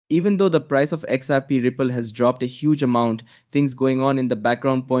Even though the price of XRP Ripple has dropped a huge amount, things going on in the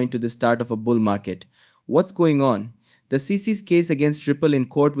background point to the start of a bull market. What's going on? The CC's case against Ripple in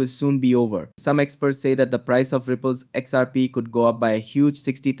court will soon be over. Some experts say that the price of Ripple's XRP could go up by a huge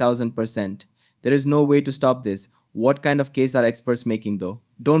 60,000%. There is no way to stop this. What kind of case are experts making though?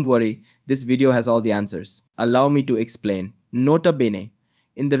 Don't worry, this video has all the answers. Allow me to explain. Nota bene.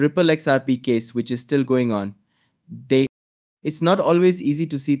 In the Ripple XRP case, which is still going on, it's not always easy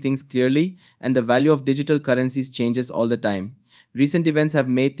to see things clearly, and the value of digital currencies changes all the time. Recent events have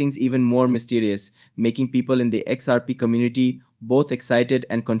made things even more mysterious, making people in the XRP community both excited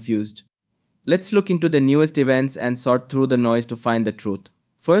and confused. Let's look into the newest events and sort through the noise to find the truth.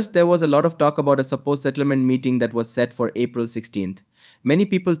 First, there was a lot of talk about a supposed settlement meeting that was set for April 16th. Many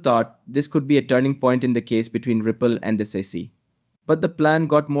people thought this could be a turning point in the case between Ripple and the SEC. But the plan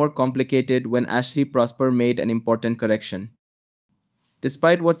got more complicated when Ashley Prosper made an important correction.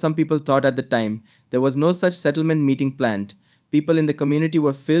 Despite what some people thought at the time, there was no such settlement meeting planned. People in the community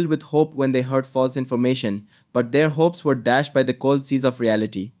were filled with hope when they heard false information, but their hopes were dashed by the cold seas of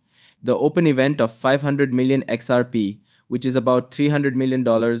reality. The open event of 500 million XRP, which is about $300 million,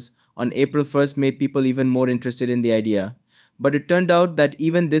 on April 1st made people even more interested in the idea. But it turned out that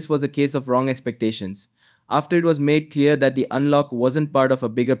even this was a case of wrong expectations. After it was made clear that the unlock wasn't part of a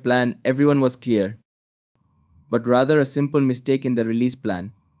bigger plan, everyone was clear, but rather a simple mistake in the release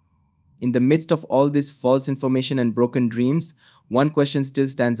plan. In the midst of all this false information and broken dreams, one question still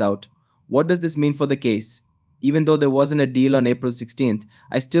stands out. What does this mean for the case? Even though there wasn't a deal on April 16th,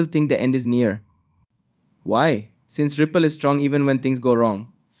 I still think the end is near. Why? Since Ripple is strong even when things go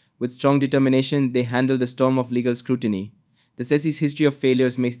wrong. With strong determination, they handle the storm of legal scrutiny. The SEC's history of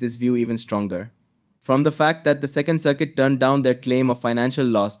failures makes this view even stronger. From the fact that the Second Circuit turned down their claim of financial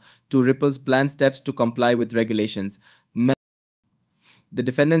loss to Ripple's planned steps to comply with regulations, the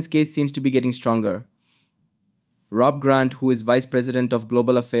defendant's case seems to be getting stronger. Rob Grant, who is Vice President of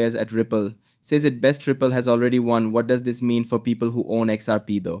Global Affairs at Ripple, says it best Ripple has already won. What does this mean for people who own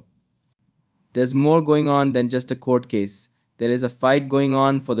XRP though? There's more going on than just a court case. There is a fight going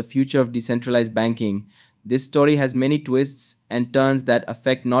on for the future of decentralized banking. This story has many twists and turns that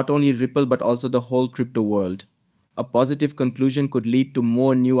affect not only Ripple but also the whole crypto world. A positive conclusion could lead to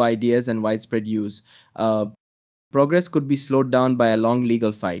more new ideas and widespread use. Progress could be slowed down by a long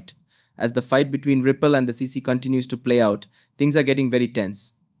legal fight. As the fight between Ripple and the CC continues to play out, things are getting very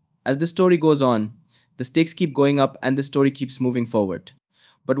tense. As the story goes on, the stakes keep going up and the story keeps moving forward.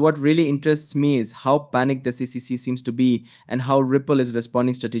 But what really interests me is how panicked the CCC seems to be and how Ripple is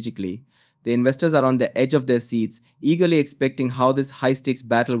responding strategically. The investors are on the edge of their seats, eagerly expecting how this high-stakes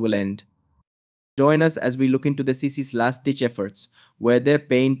battle will end. Join us as we look into the CC's last-ditch efforts, where their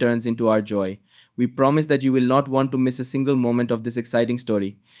pain turns into our joy. We promise that you will not want to miss a single moment of this exciting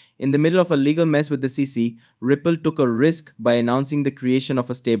story. In the middle of a legal mess with the CC, Ripple took a risk by announcing the creation of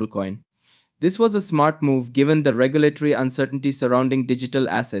a stablecoin. This was a smart move given the regulatory uncertainty surrounding digital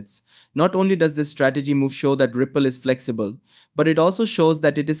assets. Not only does this strategy move show that Ripple is flexible, but it also shows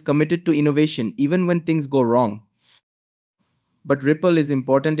that it is committed to innovation even when things go wrong. But Ripple is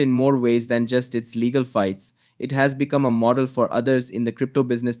important in more ways than just its legal fights. It has become a model for others in the crypto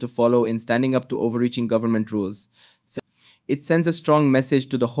business to follow in standing up to overreaching government rules. It sends a strong message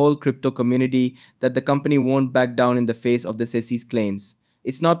to the whole crypto community that the company won't back down in the face of the SEC's claims.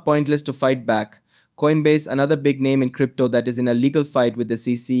 It's not pointless to fight back. Coinbase, another big name in crypto that is in a legal fight with the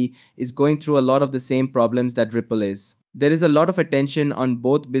CC, is going through a lot of the same problems that Ripple is. There is a lot of attention on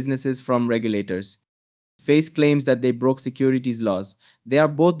both businesses from regulators. Face claims that they broke securities laws. They are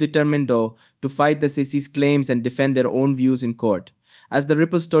both determined, though, to fight the CC's claims and defend their own views in court. As the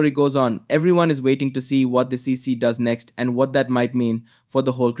Ripple story goes on, everyone is waiting to see what the CC does next and what that might mean for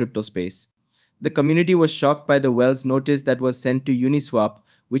the whole crypto space. The community was shocked by the Wells notice that was sent to Uniswap,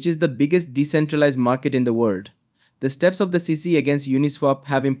 which is the biggest decentralized market in the world. The steps of the CC against Uniswap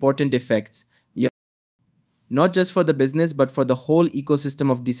have important effects, not just for the business but for the whole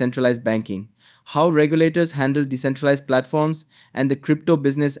ecosystem of decentralized banking. How regulators handle decentralized platforms and the crypto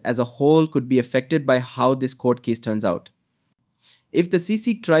business as a whole could be affected by how this court case turns out. If the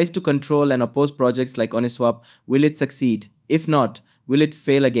CC tries to control and oppose projects like Uniswap, will it succeed? If not, will it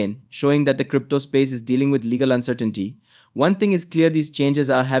fail again, showing that the crypto space is dealing with legal uncertainty? One thing is clear, these changes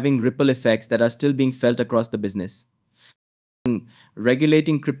are having ripple effects that are still being felt across the business.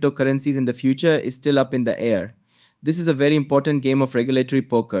 Regulating cryptocurrencies in the future is still up in the air. This is a very important game of regulatory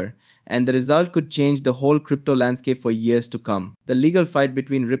poker, and the result could change the whole crypto landscape for years to come. The legal fight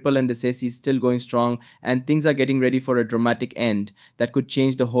between Ripple and the SEC is still going strong, and things are getting ready for a dramatic end that could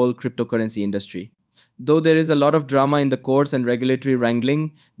change the whole cryptocurrency industry. Though there is a lot of drama in the courts and regulatory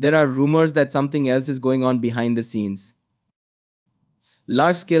wrangling, there are rumors that something else is going on behind the scenes.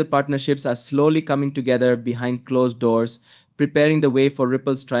 Large-scale partnerships are slowly coming together behind closed doors, preparing the way for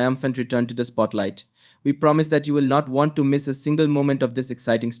Ripple's triumphant return to the spotlight. We promise that you will not want to miss a single moment of this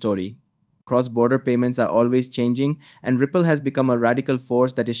exciting story. Cross-border payments are always changing, and Ripple has become a radical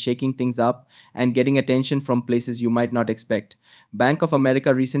force that is shaking things up and getting attention from places you might not expect. Bank of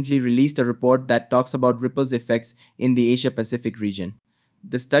America recently released a report that talks about Ripple's effects in the Asia-Pacific region.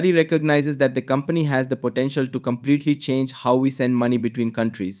 The study recognizes that the company has the potential to completely change how we send money between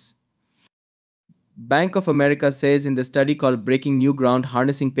countries. Bank of America says in the study called Breaking New Ground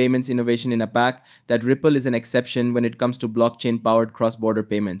Harnessing Payments Innovation in a Pack that Ripple is an exception when it comes to blockchain-powered cross-border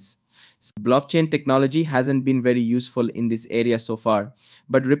payments. Blockchain technology hasn't been very useful in this area so far,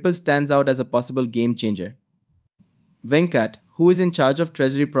 but Ripple stands out as a possible game changer. Venkat, who is in charge of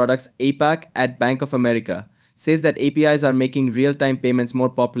Treasury Products APAC at Bank of America, says that APIs are making real-time payments more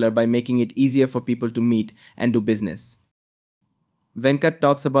popular by making it easier for people to meet and do business. Venkat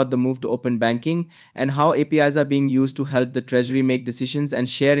talks about the move to open banking and how APIs are being used to help the Treasury make decisions and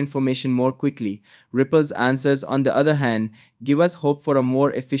share information more quickly. Ripple's answers, on the other hand, give us hope for a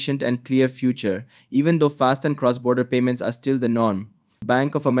more efficient and clear future, even though fast and cross-border payments are still the norm.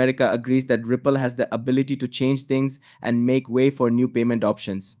 Bank of America agrees that Ripple has the ability to change things and make way for new payment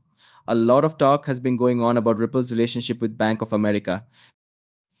options. A lot of talk has been going on about Ripple's relationship with Bank of America.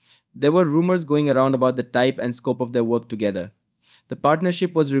 There were rumors going around about the type and scope of their work together. The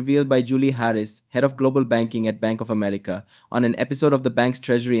partnership was revealed by Julie Harris, head of global banking at Bank of America, on an episode of the bank's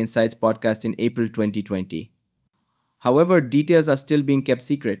Treasury Insights podcast in April 2020. However, details are still being kept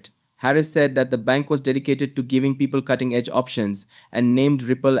secret. Harris said that the bank was dedicated to giving people cutting-edge options and named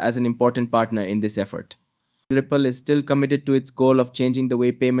Ripple as an important partner in this effort. Ripple is still committed to its goal of changing the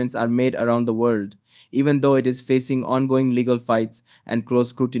way payments are made around the world, even though it is facing ongoing legal fights and close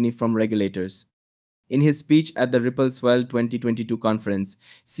scrutiny from regulators. In his speech at the Ripple Swell 2022 conference,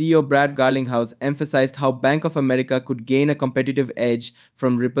 CEO Brad Garlinghouse emphasized how Bank of America could gain a competitive edge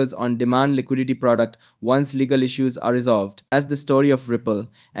from Ripple's on-demand liquidity product once legal issues are resolved. As the story of Ripple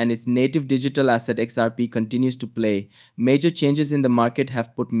and its native digital asset XRP continues to play, major changes in the market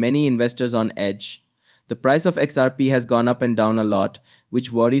have put many investors on edge. The price of XRP has gone up and down a lot,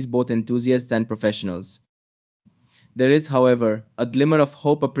 which worries both enthusiasts and professionals. There is, however, a glimmer of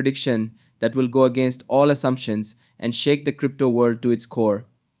hope, a prediction that will go against all assumptions and shake the crypto world to its core.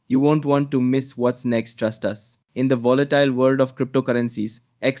 You won't want to miss what's next, trust us. In the volatile world of cryptocurrencies,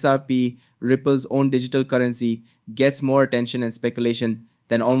 XRP, Ripple's own digital currency, gets more attention and speculation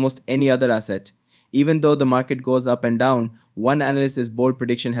than almost any other asset. Even though the market goes up and down, one analyst's bold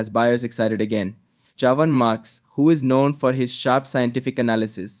prediction has buyers excited again. Javan Marks, who is known for his sharp scientific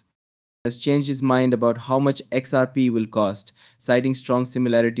analysis, has changed his mind about how much XRP will cost, citing strong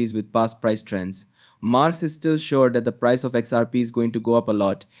similarities with past price trends. Marx is still sure that the price of XRP is going to go up a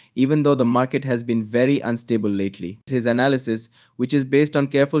lot, even though the market has been very unstable lately. His analysis, which is based on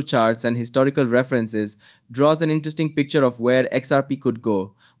careful charts and historical references, draws an interesting picture of where XRP could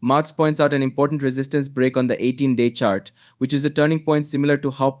go. Marx points out an important resistance break on the 18-day chart, which is a turning point similar to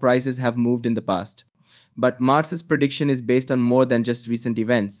how prices have moved in the past. But Marx's prediction is based on more than just recent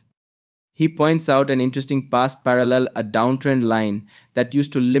events. He points out an interesting past parallel, a downtrend line that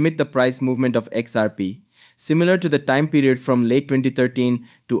used to limit the price movement of XRP. Similar to the time period from late 2013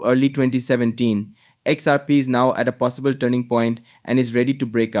 to early 2017, XRP is now at a possible turning point and is ready to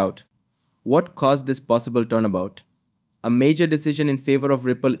break out. What caused this possible turnabout? A major decision in favor of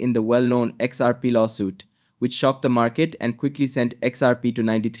Ripple in the well-known XRP lawsuit, which shocked the market and quickly sent XRP to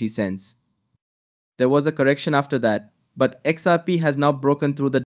 93 cents. There was a correction after that, but XRP has now broken through the